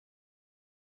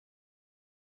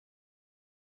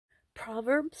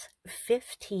Proverbs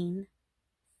 15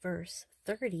 verse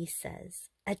 30 says,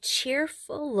 "A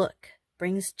cheerful look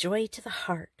brings joy to the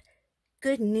heart.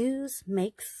 Good news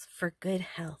makes for good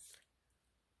health."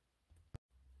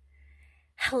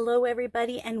 Hello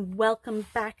everybody, and welcome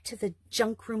back to the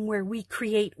junk room where we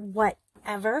create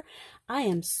whatever. I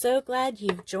am so glad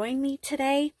you've joined me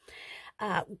today.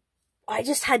 I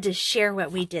just had to share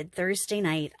what we did Thursday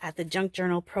night at the Junk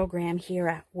Journal program here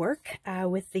at work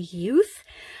with the youth.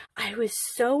 I was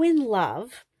so in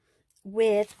love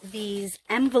with these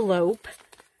envelope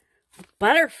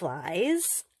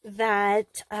butterflies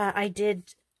that I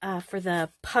did for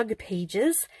the pug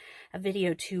pages a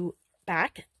video two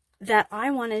back, that I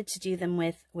wanted to do them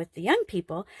with the young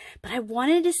people, but I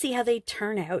wanted to see how they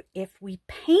turn out if we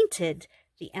painted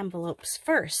the envelopes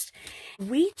first.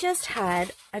 We just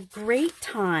had a great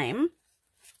time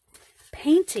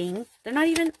painting. They're not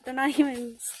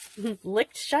even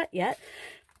licked shut yet.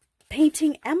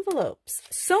 Painting envelopes.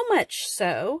 So much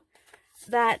so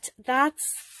that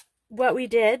that's what we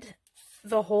did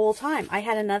the whole time. I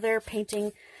had another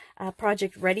painting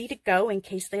project ready to go in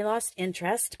case they lost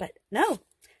interest, but no,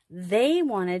 they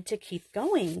wanted to keep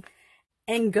going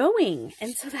and going.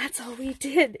 And so that's all we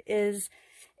did is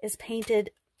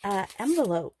painted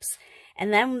envelopes.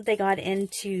 And then they got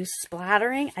into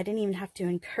splattering. I didn't even have to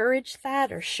encourage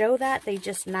that or show that. They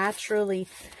just naturally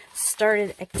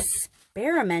started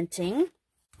experimenting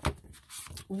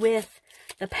with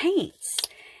the paints.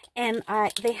 And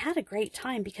they had a great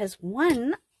time because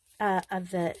one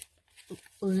of the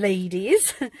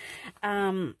ladies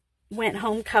went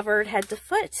home covered head to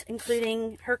foot,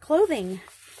 including her clothing.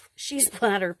 She's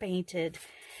splatter painted.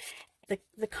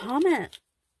 The comment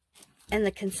and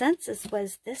the consensus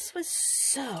was this was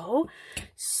so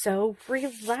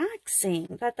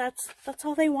relaxing. That's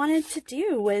all they wanted to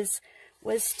do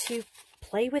was to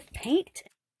play with paint.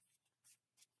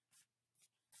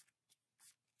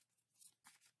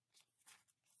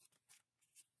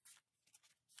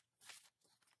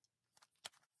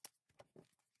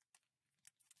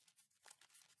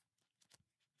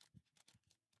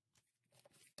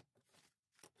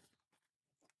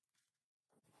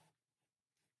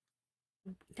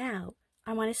 Now,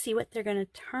 I want to see what they're going to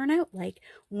turn out like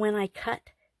when I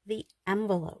cut the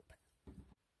envelope.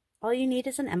 All you need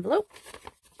is an envelope.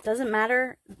 Doesn't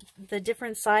matter the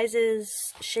different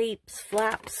sizes, shapes,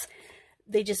 flaps.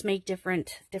 They just make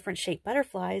different shaped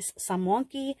butterflies. Some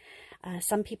wonky,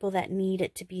 some people that need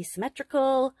it to be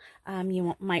symmetrical.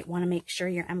 You might want to make sure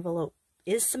your envelope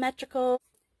is symmetrical.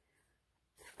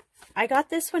 I got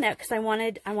this one out because I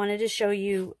wanted to show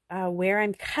you where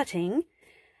I'm cutting.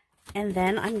 And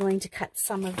then I'm going to cut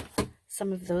some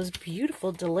of those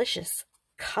beautiful, delicious,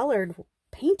 colored,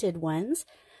 painted ones.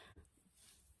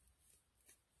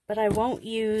 But I won't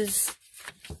use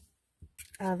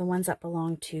the ones that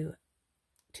belong to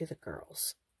the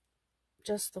girls.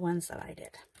 Just the ones that I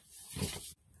did.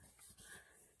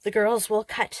 The girls will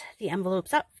cut the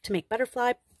envelopes up to make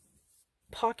butterfly,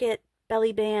 pocket,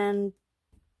 belly band,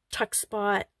 tuck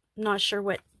spot. Not sure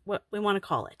what we want to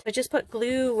call it. I just put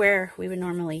glue where we would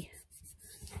normally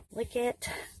lick it.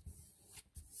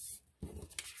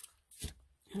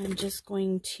 And I'm just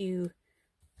going to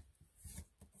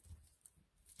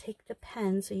take the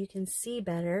pen so you can see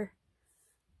better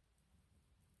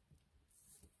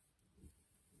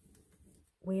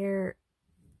where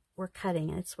we're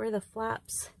cutting. It's where the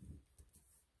flaps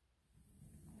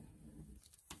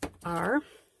are,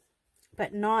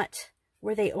 but not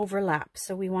where they overlap.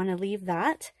 So we want to leave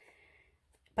that,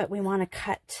 but we want to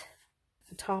cut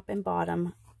top and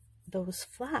bottom those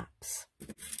flaps.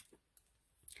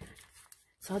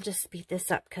 So I'll just speed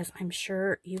this up because I'm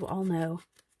sure you all know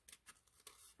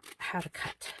how to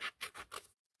cut.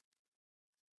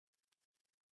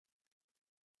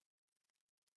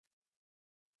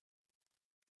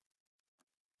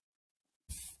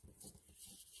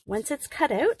 Once it's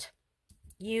cut out,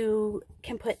 you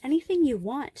can put anything you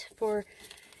want for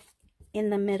in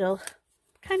the middle,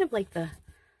 kind of like the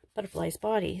butterfly's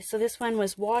body. So this one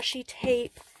was washi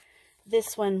tape.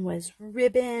 This one was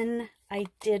ribbon. I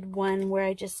did one where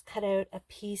I just cut out a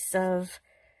piece of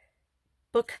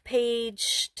book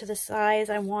page to the size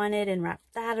I wanted and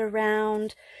wrapped that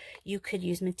around. You could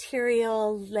use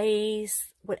material,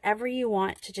 lace, whatever you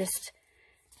want to just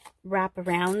wrap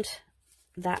around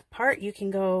that part. You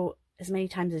can go as many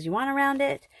times as you want around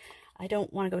it. I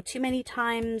don't want to go too many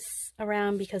times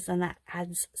around because then that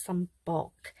adds some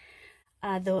bulk.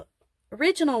 The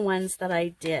original ones that I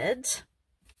did,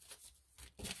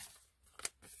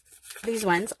 these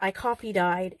ones, I copy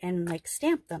dyed and like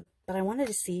stamped them, but I wanted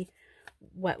to see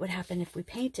what would happen if we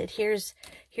painted. Here's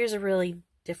a really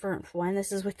different one.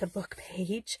 This is with the book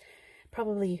page.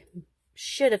 Probably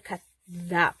should have cut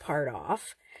that part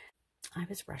off. I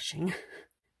was rushing.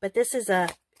 But this is a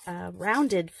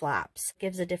rounded flaps.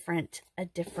 Gives a different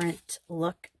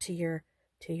look to your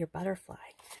butterfly.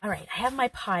 All right, I have my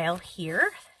pile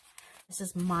here. This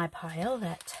is my pile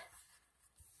that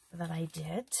I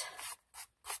did.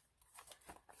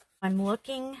 I'm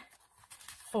looking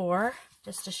for,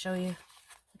 just to show you,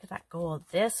 look at that gold.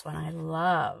 This one I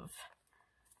love.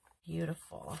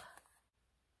 Beautiful.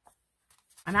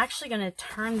 I'm actually going to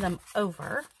turn them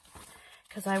over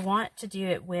because I want to do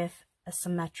it with a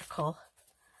symmetrical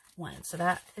one. So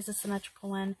that is a symmetrical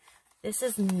one. This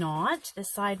is not.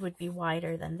 This side would be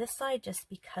wider than this side just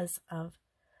because of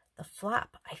the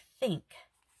flap, I think.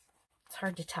 It's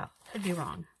hard to tell. Could be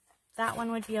wrong. That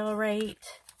one would be all right.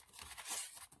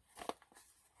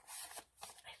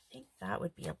 I think that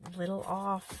would be a little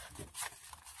off.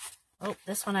 Oh,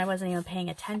 this one I wasn't even paying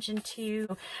attention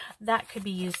to. That could be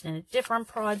used in a different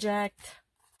project.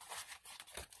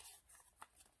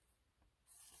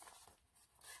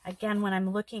 Again, when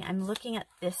I'm looking at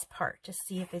this part to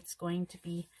see if it's going to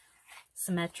be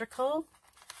symmetrical.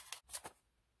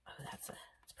 Oh, that's a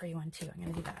pretty one too. I'm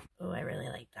going to do that. Oh, I really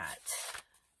like that.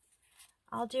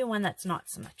 I'll do one that's not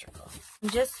symmetrical. I'm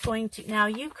just going to, now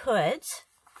you could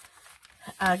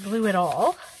glue it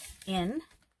all in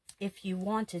if you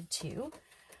wanted to.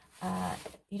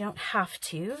 You don't have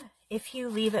to. If you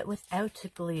leave it without the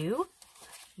glue,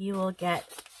 you will get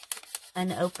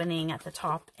an opening at the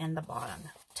top and the bottom.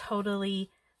 Totally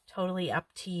up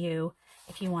to you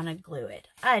if you want to glue it.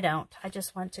 I don't. I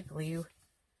just want to glue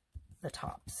the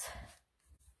tops.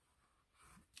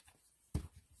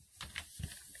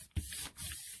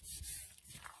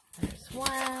 There's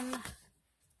one.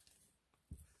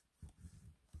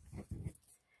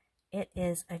 It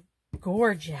is a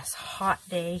gorgeous hot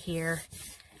day here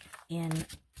in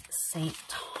St.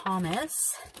 Thomas.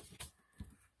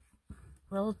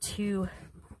 A little too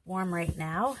warm right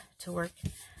now to work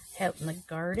out in the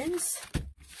gardens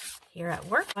here at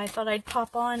work. I thought I'd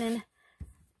pop on and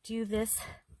do this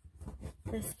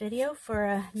video for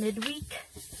a midweek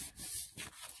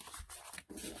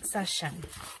session.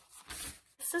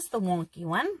 This is the wonky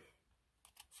one.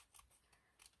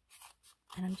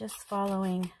 And I'm just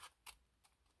following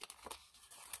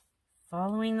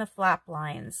the flap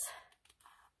lines.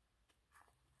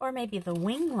 Or maybe the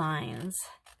wing lines,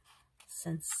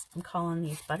 since I'm calling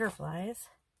these butterflies.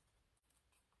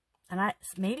 And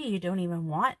maybe you don't even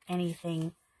want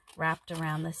anything wrapped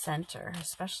around the center,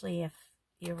 especially if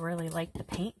you really like the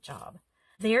paint job.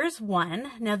 There's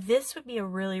one. Now this would be a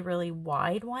really, really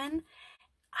wide one.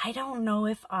 I don't know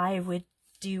if I would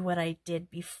do what I did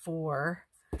before,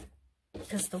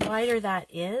 because the wider that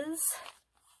is,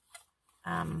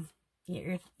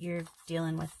 you're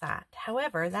dealing with that.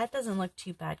 However, that doesn't look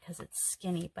too bad because it's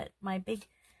skinny, but my big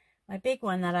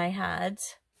one that I had,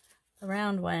 the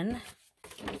round one,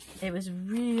 it was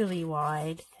really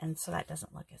wide, and so that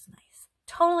doesn't look as nice.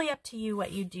 Totally up to you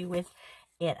what you do with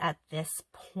it at this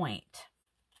point.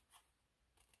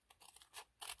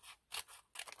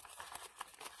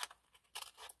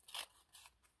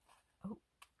 Oh,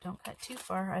 don't cut too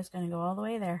far. I was going to go all the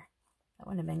way there. That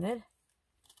wouldn't have been good.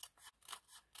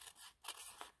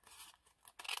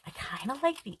 I kind of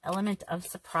like the element of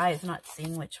surprise, not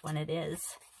seeing which one it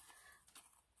is.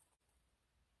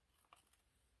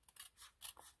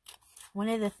 One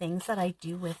of the things that I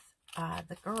do with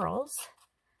the girls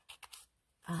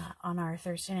on our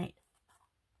Thursday night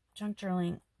junk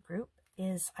journaling group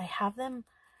is I have them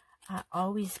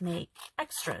always make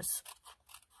extras.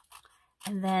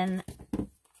 And then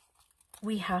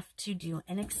we have to do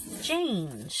an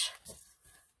exchange.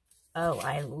 Oh,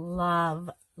 I love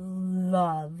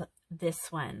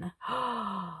this one.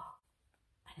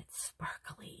 And it's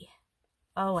sparkly.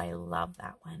 Oh, I love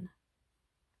that one.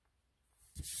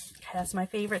 That's my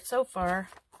favorite so far.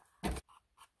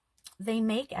 They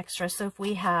make extra, so if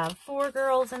we have 4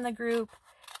 girls in the group,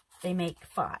 they make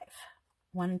 5.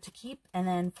 1 to keep and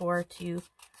then 4 to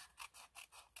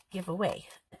give away.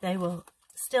 They will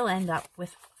still end up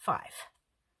with 5.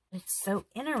 It's so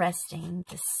interesting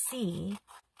to see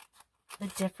the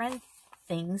different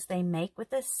things they make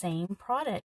with the same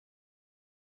product.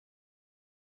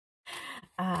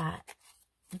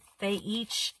 They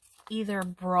each either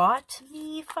brought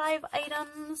me 5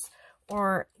 items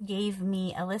or gave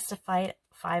me a list of 5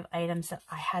 items that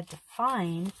I had to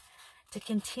find to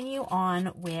continue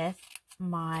on with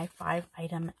my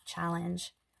 5-item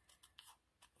challenge,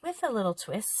 with a little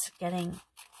twist, getting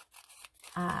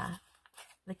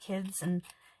the kids and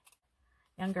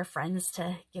younger friends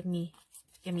to give me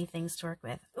give me things to work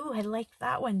with. Ooh, I like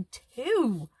that one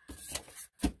too.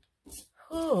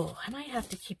 Oh, I might have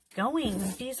to keep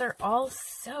going. These are all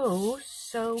so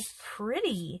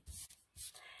pretty.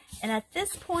 And at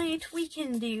this point, we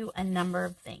can do a number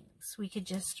of things. We could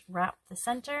just wrap the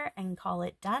center and call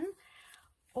it done.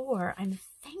 Or I'm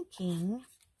thinking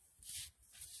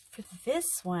for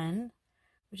this one,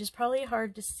 which is probably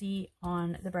hard to see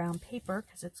on the brown paper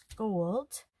because it's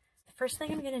gold. The first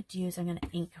thing I'm going to do is I'm going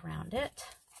to ink around it.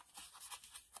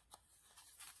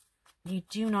 You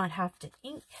do not have to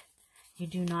ink. You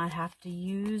do not have to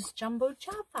use Jumbo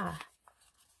Java.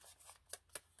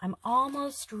 I'm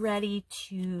almost ready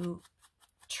to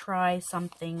try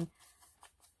something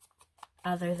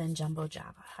other than Jumbo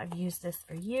Java. I've used this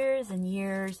for years and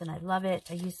years, and I love it.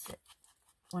 I used it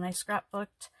when I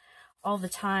scrapbooked all the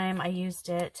time. I used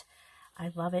it.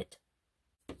 I love it.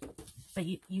 But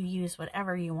you use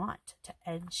whatever you want to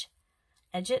edge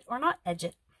it or not edge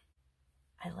it.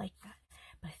 I like that.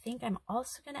 But I think I'm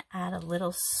also going to add a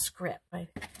little script. I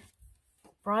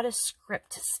brought a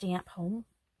script stamp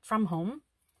from home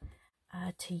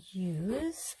to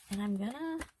use, and I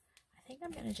think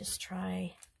I'm gonna just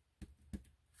try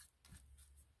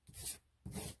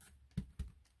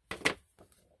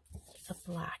the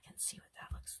black and see what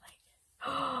that looks like.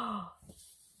 Oh,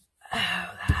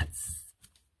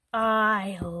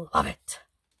 I love it.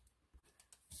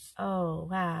 Oh,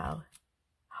 wow.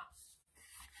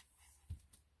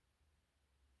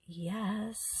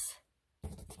 Yes.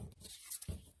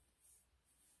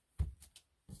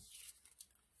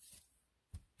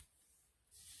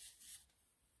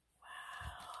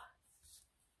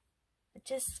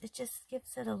 It just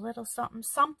gives it a little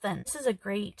something. This is a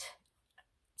great,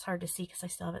 it's hard to see because I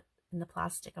still have it in the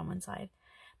plastic on one side,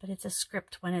 but it's a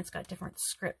script when it's got different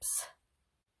scripts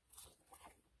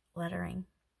lettering.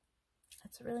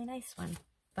 That's a really nice one,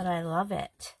 but I love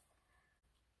it.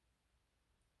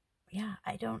 Yeah,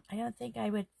 I don't think I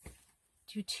would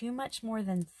do too much more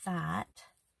than that.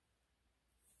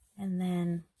 And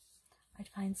then I'd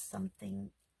find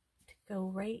something to go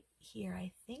right here,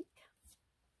 I think.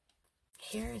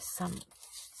 Here is some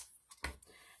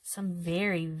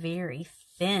very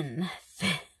thin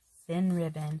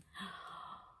ribbon.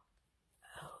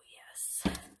 Oh yes.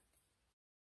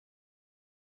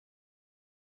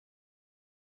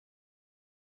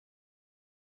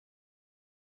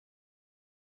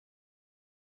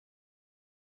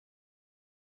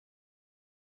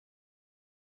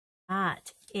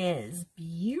 That is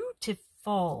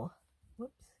beautiful.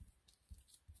 Whoops.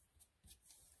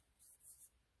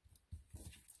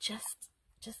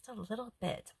 Just a little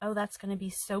bit. Oh, that's going to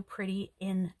be so pretty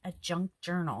in a junk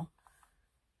journal.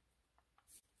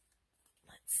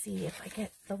 Let's see if I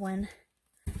get the one.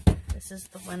 This is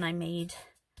the one I made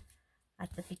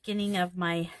at the beginning of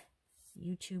my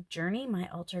YouTube journey, my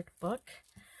altered book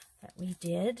that we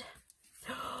did.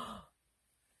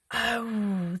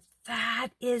 Oh, that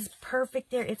is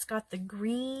perfect there. It's got the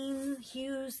green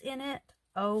hues in it.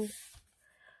 Oh,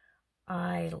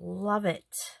 I love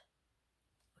it.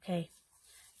 Okay,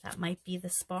 that might be the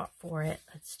spot for it.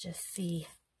 Let's just see.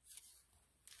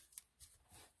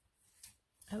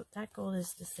 Oh, that gold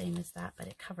is the same as that, but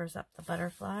it covers up the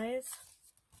butterflies.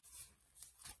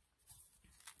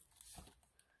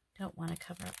 Don't want to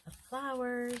cover up the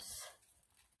flowers.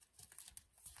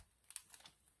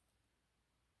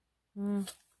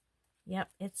 Yep,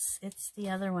 it's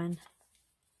the other one.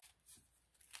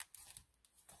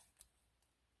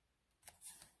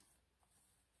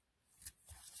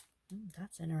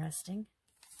 That's interesting.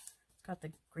 It's got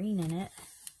the green in it.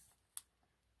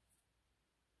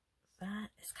 That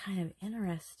is kind of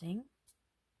interesting.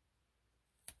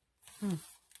 What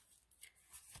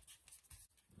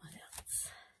else?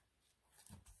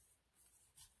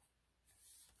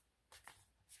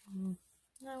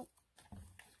 No.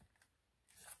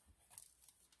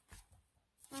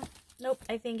 Nope,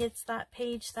 I think it's that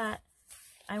page that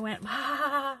I went,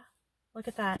 ah, look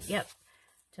at that. Yep.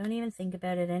 Don't even think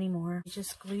about it anymore.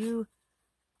 Just glue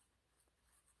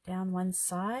down one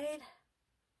side.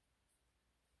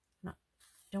 No,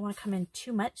 don't want to come in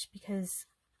too much because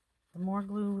the more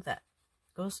glue that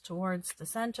goes towards the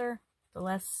center, the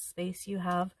less space you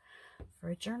have for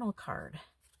a journal card.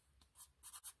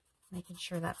 Making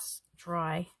sure that's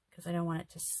dry because I don't want it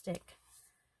to stick.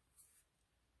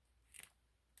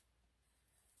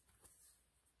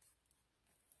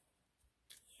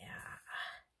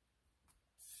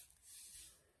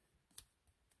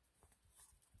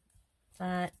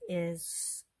 That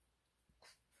is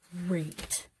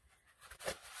great.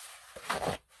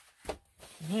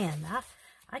 Man,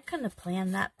 I couldn't have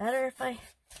planned that better if I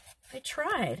I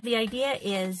tried. The idea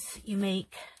is you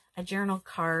make a journal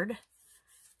card,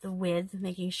 the width,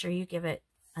 making sure you give it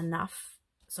enough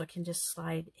so it can just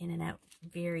slide in and out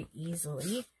very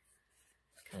easily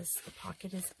because the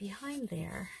pocket is behind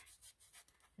there.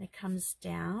 And it comes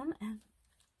down and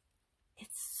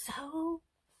it's so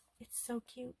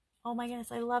cute. Oh my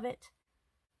goodness, I love it.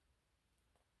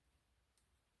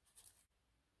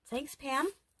 Thanks, Pam,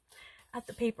 at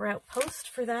the Paper Outpost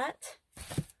for that.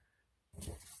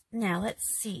 Now let's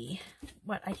see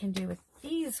what I can do with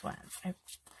these ones.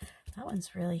 That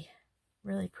one's really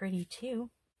pretty too.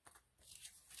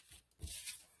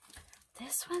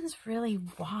 This one's really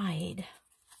wide.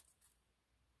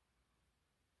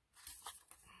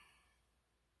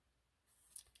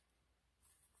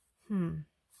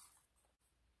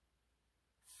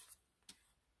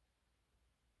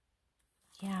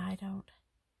 Yeah, I don't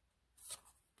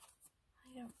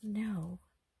know.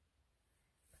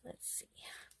 Let's see.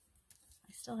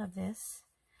 I still have this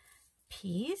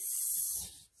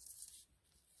piece.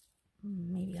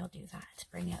 Maybe I'll do that to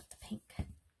bring out the pink.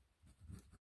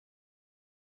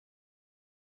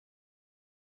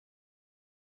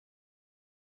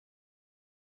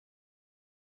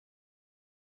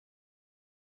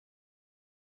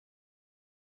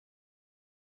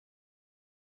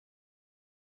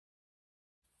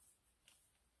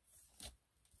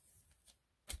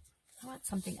 I want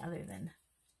something other than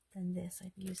this.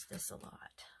 I've used this a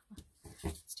lot.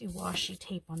 Let's do washi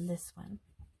tape on this one.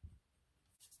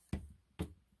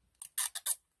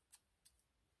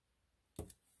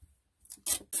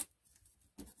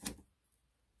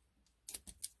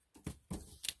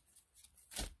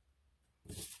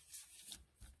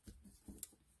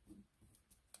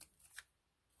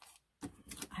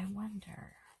 I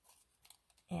wonder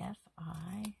if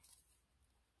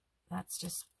that's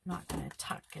just not going to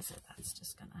tuck, is it? That's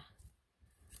just going to,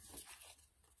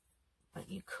 but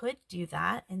you could do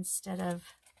that instead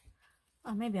of,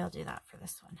 oh, maybe I'll do that for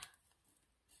this one.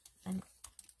 Then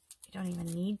you don't even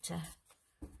need to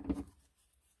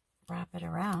wrap it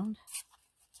around.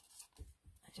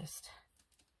 Just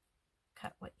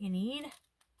cut what you need.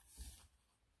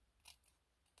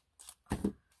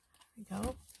 There we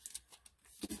go.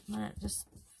 And then it just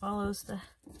follows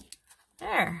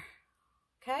there.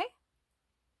 Okay?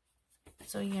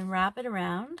 So you can wrap it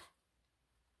around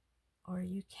or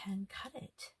you can cut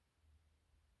it.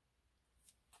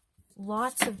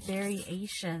 Lots of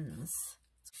variations.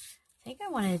 I think I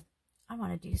want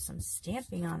to do some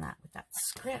stamping on that with that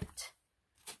script.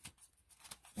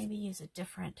 Maybe use a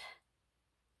different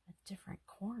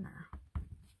corner.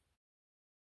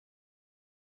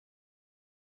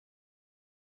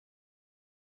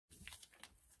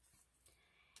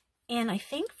 And I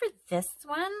think for this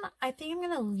one, I think I'm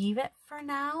going to leave it for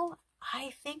now.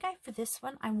 I think for this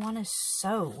one, I want to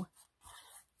sew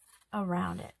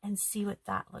around it and see what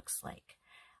that looks like.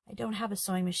 I don't have a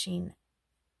sewing machine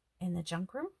in the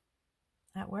junk room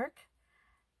at work.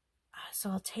 So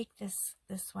I'll take this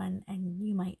one and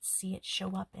you might see it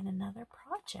show up in another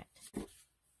project.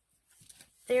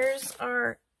 There's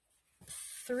our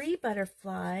 3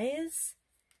 butterflies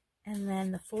and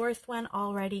then the 4th one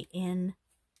already in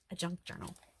a junk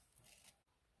journal.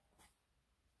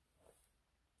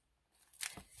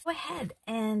 Go ahead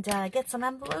and get some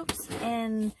envelopes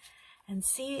and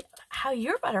see how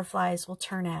your butterflies will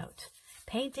turn out.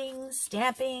 Painting,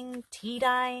 stamping, tea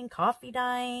dyeing, coffee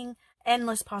dyeing,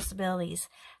 endless possibilities.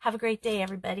 Have a great day,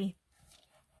 everybody.